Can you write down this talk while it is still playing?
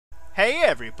Hey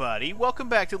everybody, welcome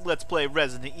back to Let's Play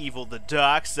Resident Evil The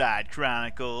Darkside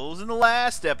Chronicles. In the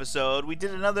last episode, we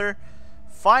did another,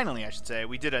 finally I should say,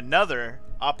 we did another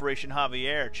Operation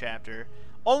Javier chapter,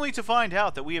 only to find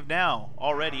out that we have now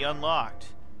already unlocked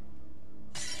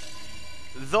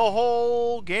the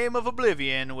whole game of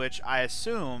Oblivion, which I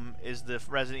assume is the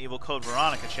Resident Evil Code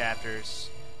Veronica chapters.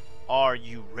 Are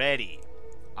you ready?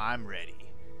 I'm ready.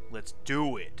 Let's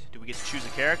do it. Do we get to choose a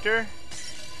character?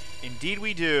 Indeed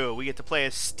we do. We get to play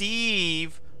as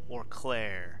Steve or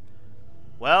Claire.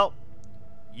 Well,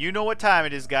 you know what time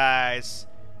it is, guys.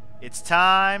 It's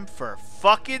time for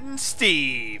fucking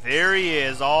Steve. There he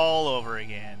is, all over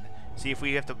again. See, if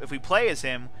we play as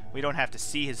him, we don't have to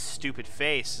see his stupid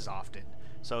face as often.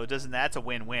 So it doesn't. That's a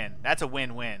win-win. That's a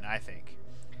win-win, I think.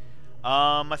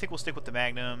 I think we'll stick with the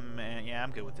Magnum. And yeah,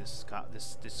 I'm good with this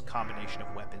combination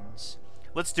of weapons.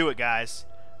 Let's do it, guys.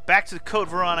 Back to Code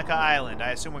Veronica Island. I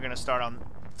assume we're going to start on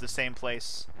the same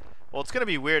place. Well, it's going to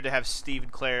be weird to have Steve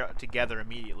and Claire together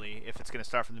immediately if it's going to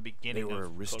start from the beginning. They were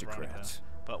aristocrats,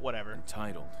 but whatever.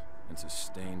 Entitled and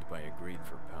sustained by a greed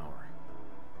for power.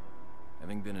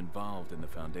 Having been involved in the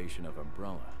foundation of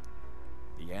Umbrella,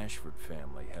 the Ashford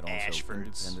family had also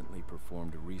independently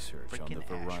performed research on the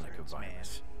Veronica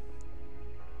virus.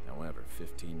 However,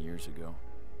 15 years ago,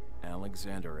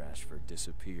 Alexander Ashford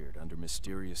disappeared under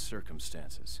mysterious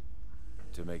circumstances.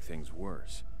 To make things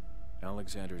worse,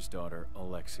 Alexander's daughter,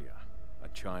 Alexia, a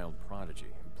child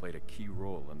prodigy who played a key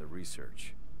role in the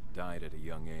research, died at a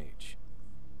young age.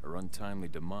 Her untimely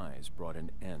demise brought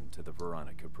an end to the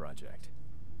Veronica project,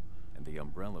 and the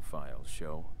Umbrella files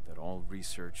show that all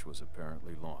research was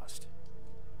apparently lost.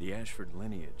 The Ashford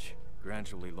lineage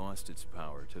gradually lost its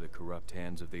power to the corrupt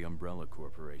hands of the Umbrella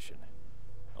Corporation.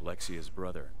 Alexia's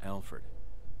brother, Alfred,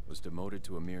 was demoted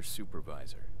to a mere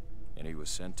supervisor, and he was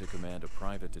sent to command a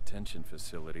private detention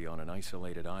facility on an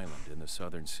isolated island in the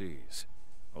southern seas,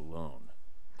 alone.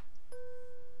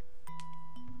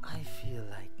 I feel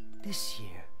like this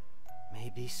year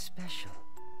may be special.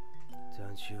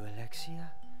 Don't you,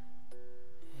 Alexia?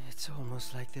 It's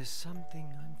almost like there's something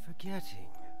I'm forgetting.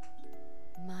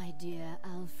 My dear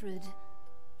Alfred,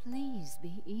 please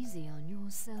be easy on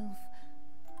yourself.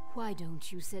 Why don't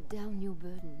you set down your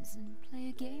burdens and play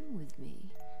a game with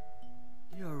me?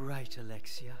 You're right,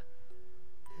 Alexia.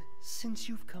 Since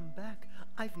you've come back,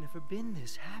 I've never been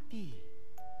this happy.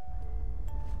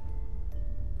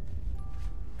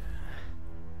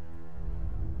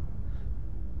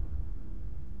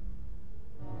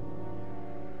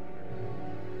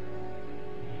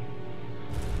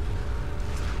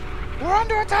 We're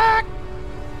under attack!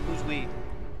 Who's we?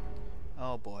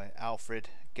 Oh boy, Alfred.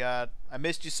 God, I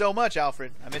missed you so much,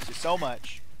 Alfred. I missed you so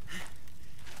much.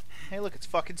 Hey, look, it's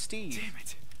fucking Steve. Damn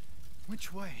it.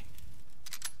 Which way?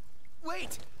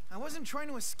 Wait! I wasn't trying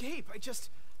to escape.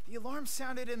 The alarm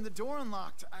sounded and the door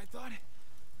unlocked. I thought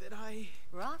that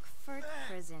Rockford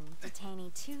Prison,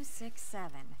 detainee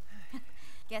 267.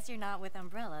 Guess you're not with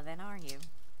Umbrella then, are you?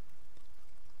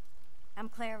 I'm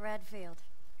Claire Redfield.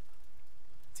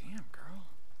 Damn,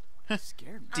 girl.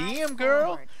 Scared me. Damn,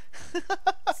 girl.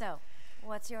 So,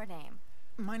 what's your name?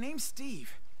 My name's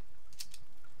Steve.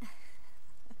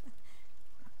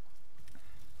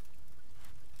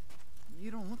 You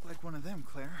don't look like one of them,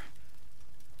 Claire.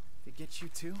 They get you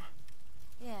too?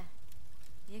 Yeah,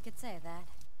 you could say that.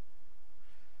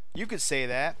 You could say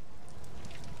that.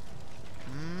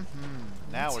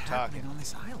 Now we're talking. On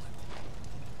this island?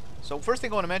 So first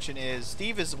thing I want to mention is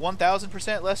Steve is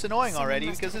 1,000% less annoying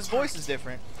already because his voice is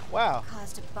different. Wow.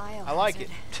 Caused a biohazard. I like it.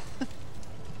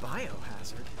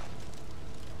 Biohazard?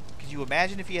 Could you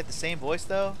imagine if he had the same voice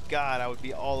though? God, I would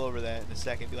be all over that in a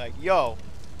second. Be like, yo,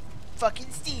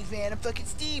 fucking Steve, man. I'm fucking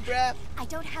Steve, bruh. I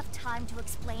don't have time to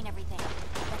explain everything.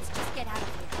 Let's just get out of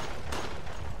here.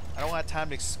 I don't have time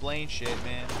to explain shit,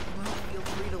 man. Well, feel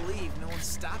free to leave. No one's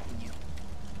stopping you.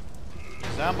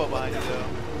 Zombo behind you though.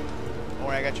 Don't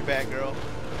worry, I got your back, girl.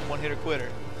 One hitter quitter.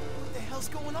 What the hell's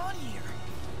going on here?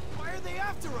 Why are they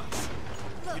after us?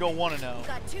 Look, You don't want to know. You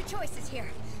got two choices here.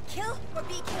 Kill or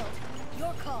be killed.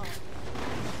 Your call.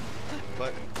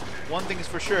 But one thing is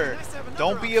for sure,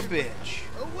 don't be a bitch.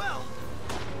 Oh well.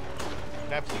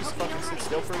 Can I please fucking sit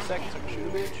still for a second so I can shoot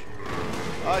a bitch?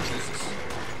 Oh, Jesus.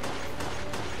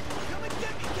 Come and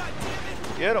get me,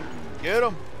 goddammit! Get him. Get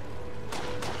him.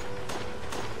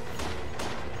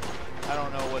 I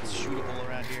don't know what's shootable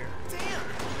around here. Damn!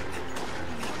 How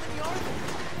many are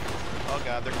there? Oh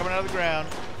god, they're coming out of the ground.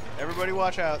 Everybody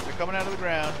watch out. They're coming out of the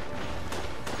ground.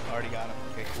 Already got him.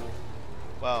 Okay, cool.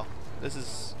 Well, this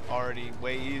is already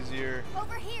way easier.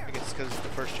 Over here. I guess it's because it's the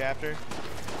first chapter.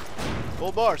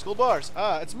 Gold bars, gold bars.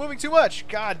 Ah, it's moving too much.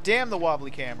 God damn the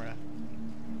wobbly camera.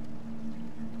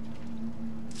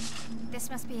 This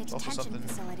must be a Also detention something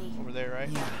facility. over there, right?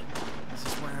 Yeah, this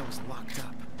is where I was locked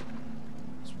up.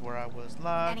 This is where I was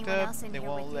locked Anyone up. else in They here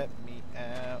won't with let me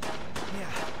out.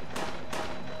 Yeah.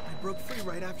 I broke free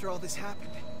right after all this happened.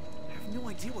 I have no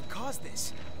idea what caused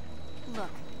this.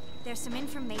 Look, there's some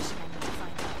information I need to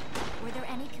find out. Were there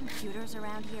any computers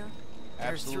around here?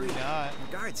 Absolutely There's 3. not.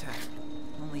 The guards had them.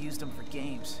 Only used them for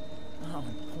games. Oh,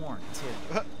 and porn,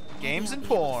 too. Games I'll and be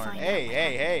able to porn. find out Hey, what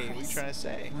hey, happened to hey. What are you Chris. trying to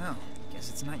say? Well, guess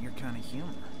it's not your kind of humor.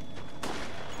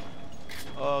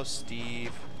 Oh,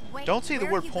 Steve. Wait, Don't say the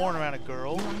where are word you porn going? around a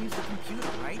girl. You want to use the computer,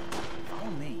 right?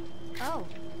 Follow me. Oh,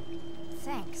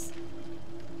 thanks.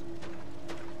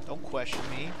 Don't question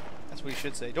me. That's what you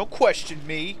should say. Don't question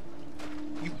me.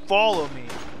 You follow me.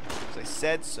 Because I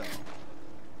said so.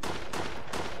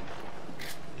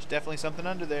 There's definitely something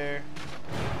under there.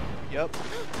 Yup.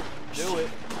 Do it.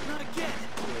 Not again.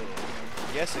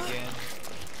 Yes again.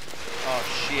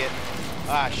 Oh shit.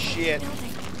 Ah shit.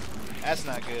 That's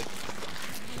not good.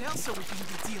 What else are we going to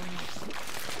be dealing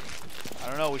with? I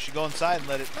don't know. We should go inside and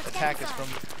let it Let's attack get us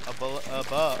inside.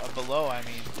 from below. I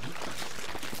mean,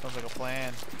 sounds like a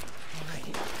plan. All right,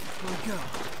 here we go.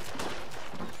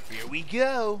 Here we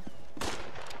go.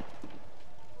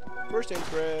 First aid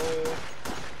spray.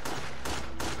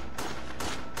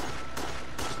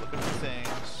 Just looking for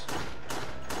things.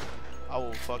 I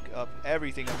will fuck up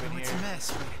everything up in Oh, it's here. a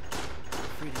mess, but feel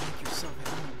free to make yourself at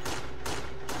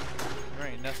home. There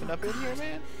ain't nothing up in here,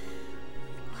 man.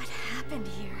 What happened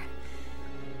here?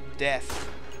 Death.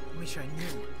 Wish I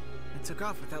knew. I took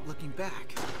off without looking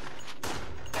back.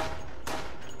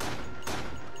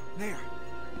 There.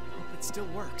 Hope it still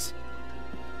works.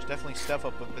 There's definitely stuff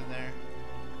up in there.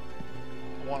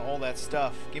 I want all that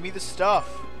stuff. Give me the stuff.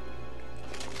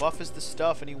 Buff is the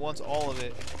stuff, and he wants all of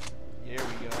it. There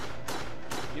we go.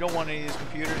 You don't want any of these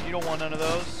computers. You don't want none of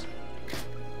those.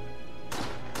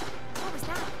 What was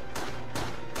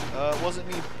that? It wasn't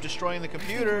me destroying the I think it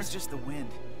computer. was just the wind.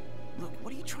 Look,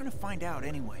 what are you trying to find out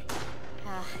anyway?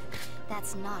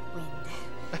 That's not wind.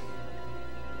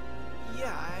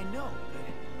 Yeah, I know,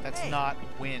 but That's hey. not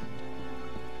wind.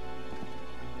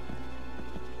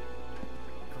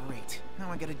 Great.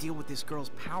 Now I gotta deal with this girl's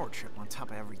power trip on top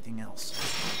of everything else.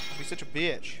 Don't be such a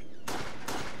bitch.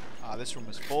 Ah, this room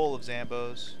is full of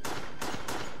Zambos.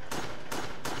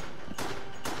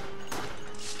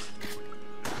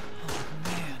 Oh,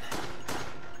 man.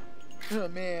 Oh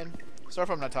man. Sorry if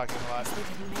I'm not talking a lot. They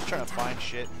didn't I'm make just trying it to in time. find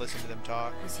shit and listen to them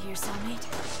talk. Was he your cellmate?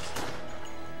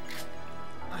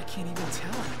 I can't even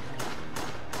tell anymore.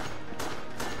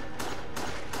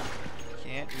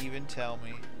 Can't even tell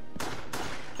me.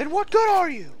 Then what good are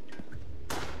you?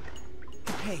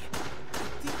 Hey, I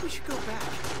think we should go back. I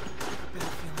have a better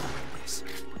feeling about this.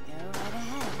 Go right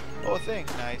ahead. Oh, a thing.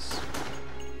 Nice.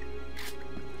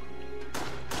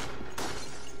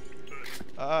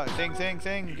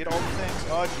 Thing. Get all the things.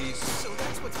 Oh, jeez. So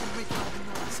that's what's been making all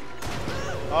the noise.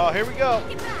 Oh, here we go.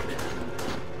 Get back!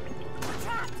 We're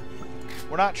trapped!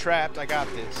 We're not trapped. I got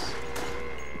this.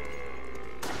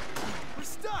 We're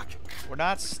stuck. We're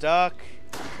not stuck.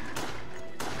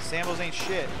 Sambos ain't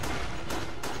shit.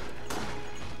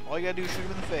 All you gotta do is shoot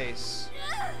him in the face.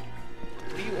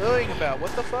 What are you oohing about?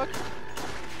 What the fuck?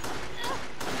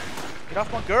 Get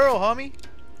off my girl, homie.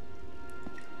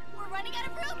 We're running out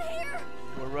of room here!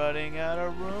 We're running out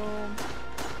of room.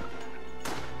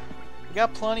 We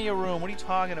got plenty of room. What are you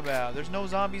talking about? There's no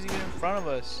zombies even in front of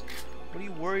us. What are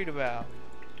you worried about?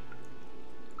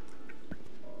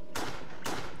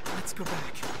 Let's go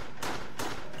back.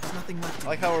 There's nothing left. I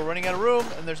like how we're running out of room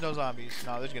and there's no zombies.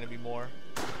 No, there's gonna be more.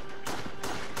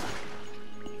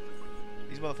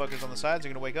 These motherfuckers on the sides are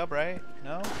gonna wake up, right?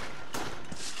 No?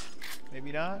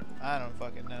 Maybe not? I don't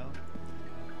fucking know.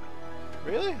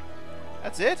 Really?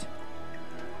 That's it?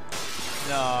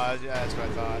 No, that's what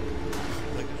I thought.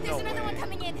 Like, there's There's no another one way.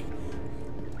 coming in.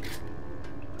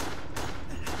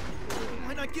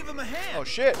 Why not give him a hand? Oh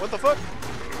shit, what the fuck?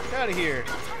 Get out of here.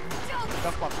 Don't! Get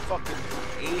off my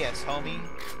fucking ass, homie.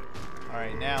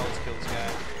 Alright, now let's kill this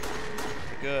guy.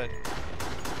 Good.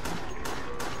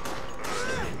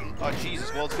 Oh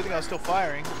Jesus, well it's a good thing I was still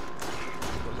firing.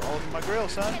 It was all over my grill,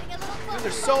 son. Getting a little Dude, closer.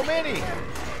 there's so many!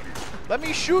 Let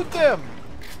me shoot them!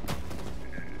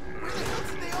 Where the hell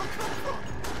did they all come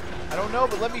from? I don't know,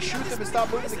 but let me shoot them and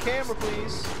stop moving the camera,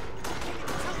 please. Tell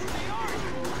who they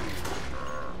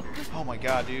are. Oh my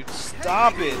god, dude.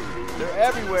 Stop it! They're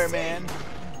everywhere, man.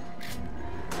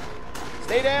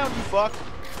 Stay down, you fuck.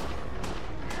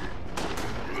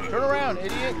 Turn around,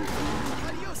 idiot.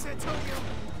 Adios, Antonio.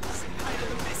 Say hi to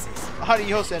the missus.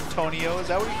 Adios, Antonio. Is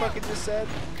that what you fucking just said?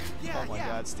 Yeah, Oh my yeah.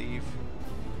 god, Steve.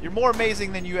 You're more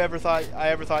amazing than I ever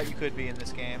thought you could be in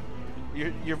this game.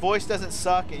 Your voice doesn't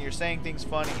suck, and you're saying things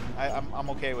funny. I'm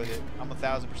okay with it. I'm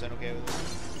 1000% okay with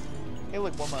it. Hey,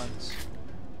 look, more months.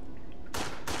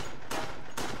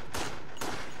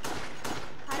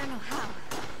 I don't know how,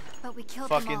 but we killed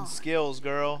them all. Fucking skills,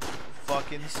 girl.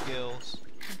 Fucking skills.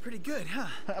 I'm pretty good, huh?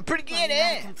 I'm pretty Well, good, you're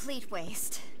not eh? a complete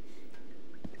waste.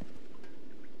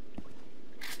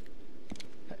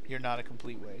 You're not a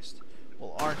complete waste.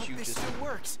 Well, aren't you just still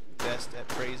works. best at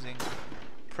praising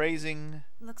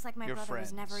Looks like my your brother friends?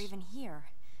 was never even here.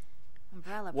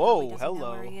 Umbrella Whoa, probably doesn't know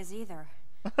hello. where he is either.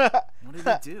 What did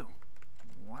they do?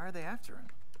 Why are they after him?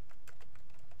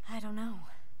 I don't know.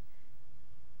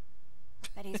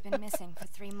 But he's been missing for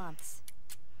 3 months.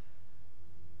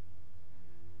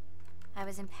 I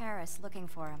was in Paris looking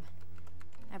for him.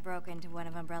 I broke into one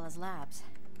of Umbrella's labs,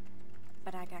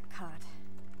 but I got caught.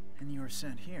 And you were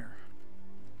sent here.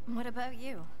 What about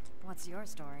you? What's your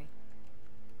story?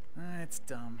 It's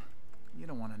dumb. You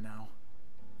don't want to know.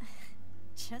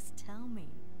 Just tell me.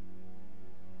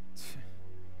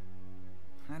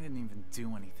 I didn't even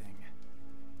do anything.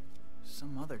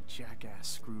 Some other jackass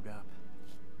screwed up.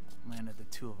 Landed the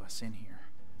 2 of us in here.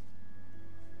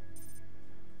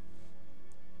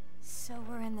 So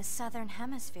we're in the southern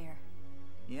hemisphere.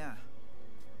 Yeah.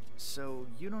 So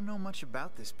you don't know much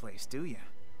about this place, do you?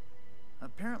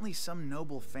 Apparently some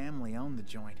noble family owned the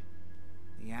joint.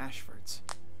 The Ashfords.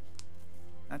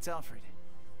 That's Alfred.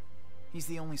 He's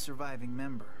the only surviving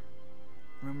member.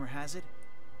 Rumor has it,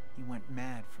 he went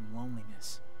mad from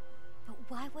loneliness. But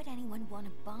why would anyone want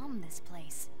to bomb this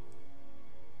place?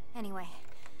 Anyway,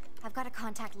 I've got to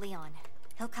contact Leon.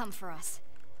 He'll come for us.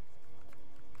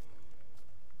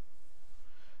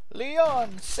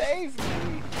 Leon, save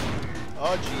me!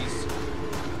 Oh,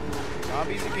 jeez.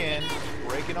 Zombies again.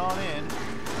 Breaking on in.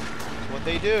 That's what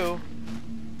they do.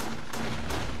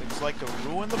 Looks like to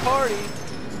ruin the party.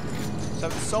 Just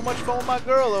having so much fun with my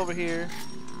girl over here.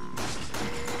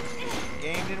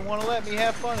 Game didn't want to let me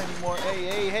have fun anymore. Hey,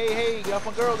 hey, hey, hey, get off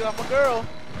my girl, get off my girl.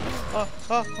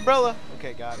 Umbrella.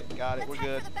 Okay, got it, we're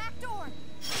good.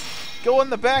 Go in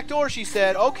the back door, she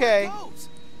said. Okay.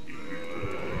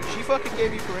 She fucking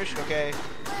gave you permission, okay?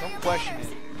 Don't question it.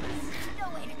 No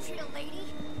way to treat a lady.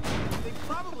 They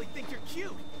probably think you're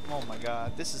cute. Oh my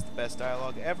god, this is the best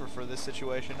dialogue ever for this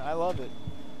situation. I love it.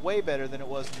 Way better than it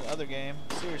was in the other game.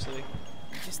 Seriously.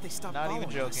 I guess they stopped Not even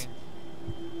following us. joking.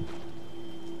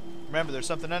 Remember, there's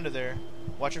something under there.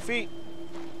 Watch your feet.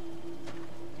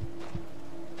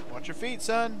 Watch your feet,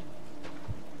 son.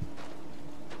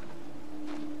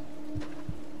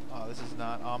 Oh, this is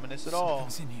not ominous at all.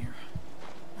 Something's in here.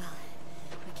 Well,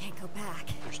 we can't go back.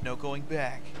 There's no going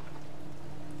back.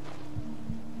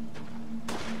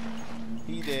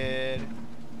 He did.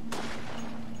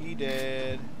 He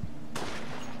did.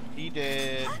 He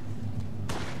did.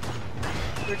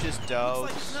 They're just Looks dogs.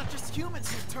 like it's not just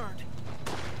humans who've turned.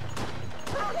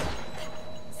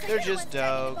 They're just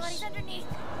dogs.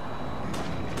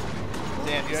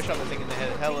 Damn, dude, I shot that thing in the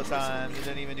head hella times. It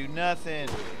didn't even do nothing.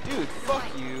 Dude, fuck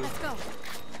you. Let's go.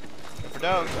 For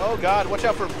dogs. Oh god, watch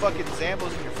out for fucking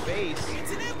Zambos in your face.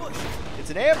 It's an ambush. It's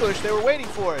an ambush. They were waiting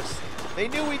for us. They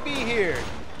knew we'd be here.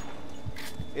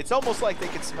 It's almost like they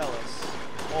could smell us.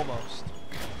 Almost.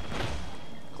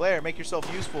 Claire, make yourself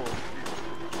useful.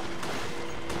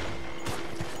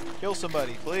 Kill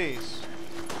somebody, please.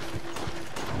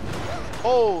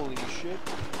 Holy shit.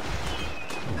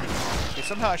 Okay,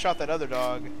 somehow I shot that other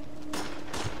dog.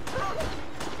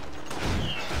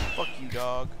 Fuck you,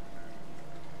 dog.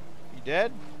 You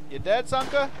dead? You dead,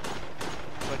 Sanka?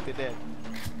 Looks like they're dead.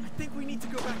 I think we need to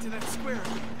go back to that square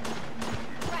again.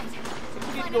 Right.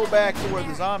 We need to go back to where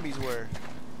the zombies were.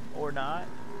 Or not.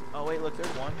 Oh wait, look,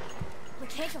 there's one. We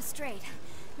can't go straight.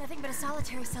 Nothing but a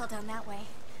solitary cell down that way.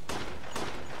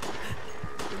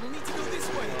 Then we'll need to go this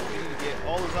way. We need to get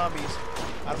all the zombies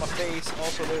out of my face.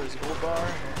 Also, there's a gold bar. I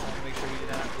want to make sure we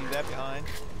do not leave that behind.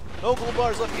 No gold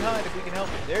bars left behind if we can help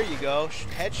it. There you go.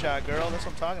 Headshot, girl. That's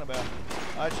what I'm talking about.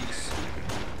 Ah, jeez.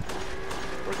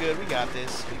 We're good. We got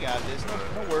this. We got this.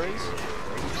 No worries.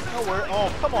 No worries.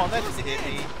 Oh, come on. That just hit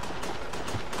me.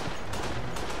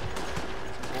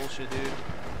 Some bullshit, dude.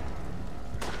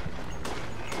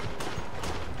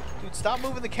 Dude, stop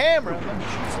moving the camera. Let me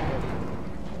shoot somebody.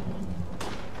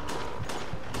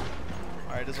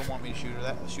 Alright, doesn't want me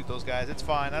to shoot those guys. It's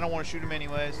fine. I don't want to shoot them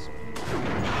anyways.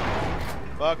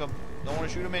 Fuck them. Don't want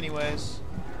to shoot them anyways.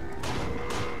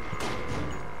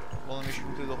 Won't let me shoot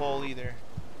them through the hole either.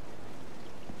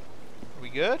 Are we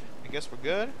good? I guess we're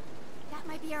good. That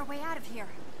might be our way out of here.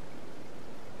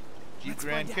 Jeep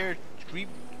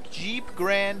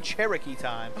Grand Cherokee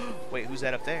time. Wait, who's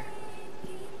that up there?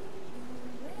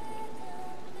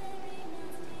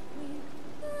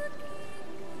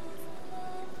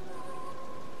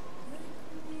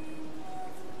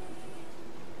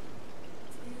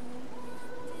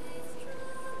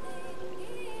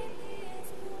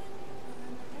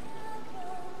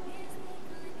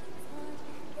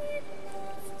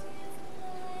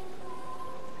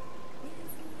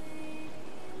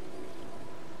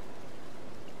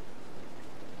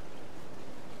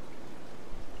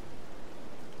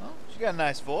 got a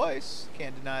nice voice.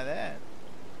 Can't deny that.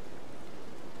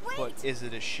 Wait! But is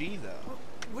it a she, though?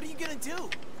 What are you gonna do?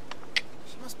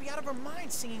 She must be out of her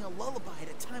mind singing a lullaby at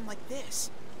a time like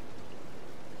this.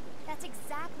 That's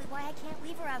exactly why I can't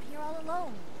leave her out here all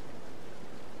alone.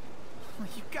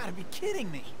 You gotta be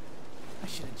kidding me. I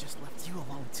should have just left you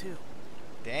alone, too.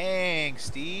 Dang,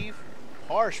 Steve.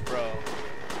 Harsh, bro.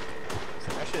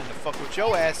 I shouldn't have fucked with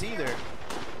your ass either.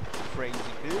 Crazy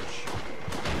bitch.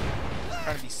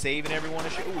 Trying to be saving everyone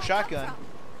and shit. Ooh, shotgun.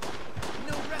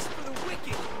 No rest for the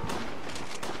wicked.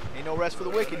 Ain't no rest for the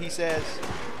wicked, he says.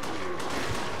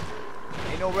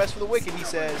 Ain't no rest for the wicked, he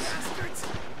says.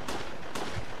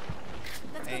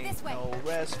 Let's go Ain't this way. no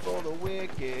rest for the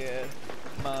wicked.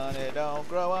 Money don't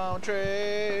grow on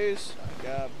trees. I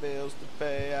got bills to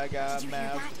pay. I got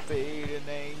mouths to feed, and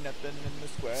ain't nothing in the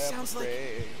square Sounds for like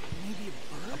free. maybe a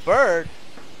bird? A bird?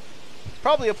 It's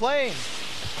probably a plane.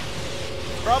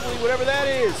 It's probably whatever that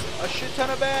is. A shit ton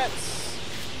of bats.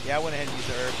 Yeah, I went ahead and used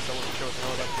the herb because I wasn't sure what the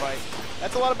hell about the fight.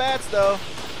 That's a lot of bats, though.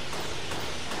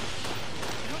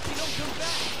 I hope they don't come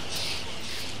back.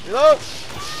 Reload!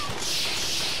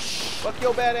 Fuck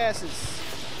your badasses.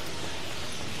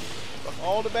 Fuck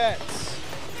all the bats.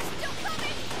 They're still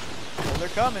coming! Oh, they're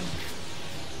coming.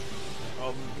 Oh,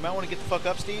 you might want to get the fuck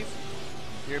up, Steve.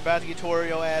 You're about to get tore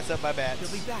your ass up by bats.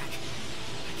 They'll be back.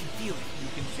 I can feel it. You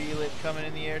can feel it coming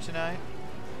in the air tonight.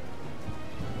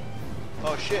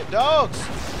 Oh shit, dogs! It's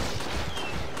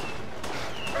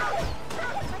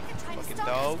like they're trying to Fucking stop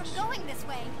dogs. us from going this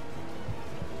way.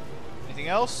 Anything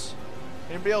else?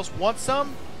 Anybody else want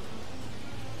some?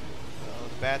 Oh,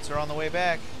 the bats are on the way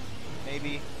back.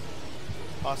 Maybe.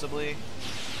 Possibly.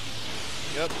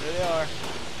 Yep, there they are.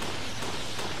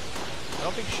 I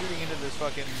don't think shooting into this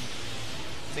fucking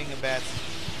thing of bats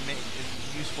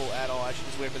is useful at all. I should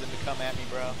just wait for them to come at me,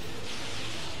 bro.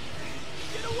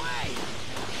 Get away!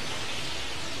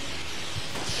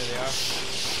 There they are.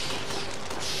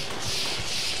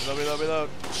 Reload, reload, reload.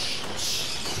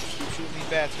 Keep shooting these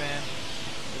bats, man.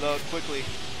 Reload quickly.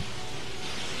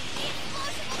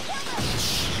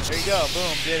 There you go.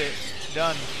 Boom. Did it.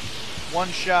 Done. One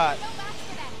shot. Go back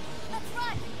to them. Let's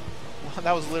run.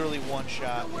 That was literally one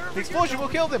shot. The explosion will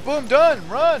kill them. Boom. Done.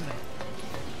 Run.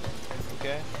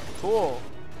 Okay. Cool.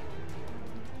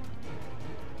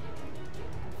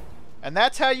 And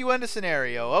that's how you end a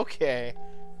scenario. Okay.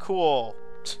 Cool.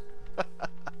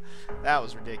 That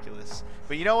was ridiculous.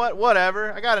 But you know what?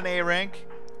 Whatever. I got an A rank.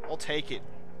 I'll take it.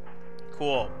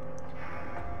 Cool.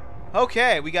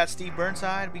 Okay, we got Steve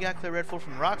Burnside. We got Claire Redfield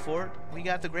from Rockfort. We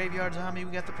got the Graveyard Zombie.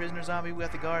 We got the Prisoner Zombie. We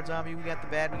got the Guard Zombie. We got the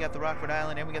Bad. We got the Rockford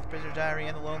Island. And we got the Prisoner's Diary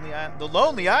and the Lonely Island. The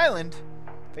Lonely Island?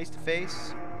 Face to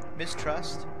Face.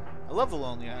 Mistrust. I love the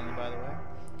Lonely Island, by the way.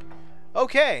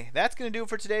 Okay, that's going to do it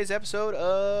for today's episode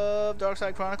of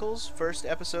Darkside Chronicles. First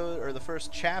episode, or the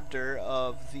first chapter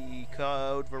of the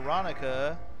Code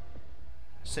Veronica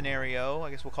scenario, I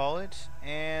guess we'll call it.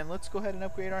 And let's go ahead and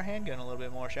upgrade our handgun a little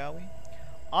bit more, shall we?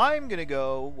 I'm going to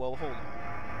go, well, hold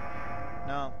on.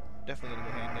 No, definitely going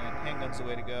to go handgun. Handgun's the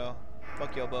way to go.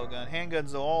 Fuck your bow gun.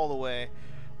 Handgun's all the way.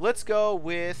 Let's go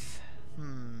with,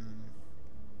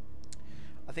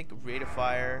 I think rate of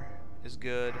fire is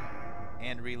good.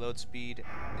 And reload speed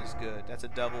is good. That's a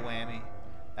double whammy.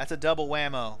 That's a double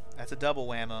whammo. That's a double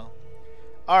whammo.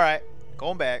 Alright,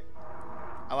 going back.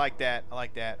 I like that. I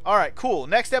like that. Alright, cool.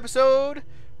 Next episode,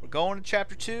 we're going to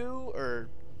chapter 2, or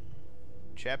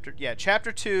chapter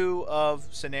 2 of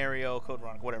Scenario Code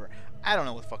Veronica, whatever. I don't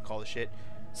know what the fuck to call this shit.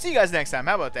 See you guys next time.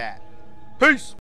 How about that? Peace!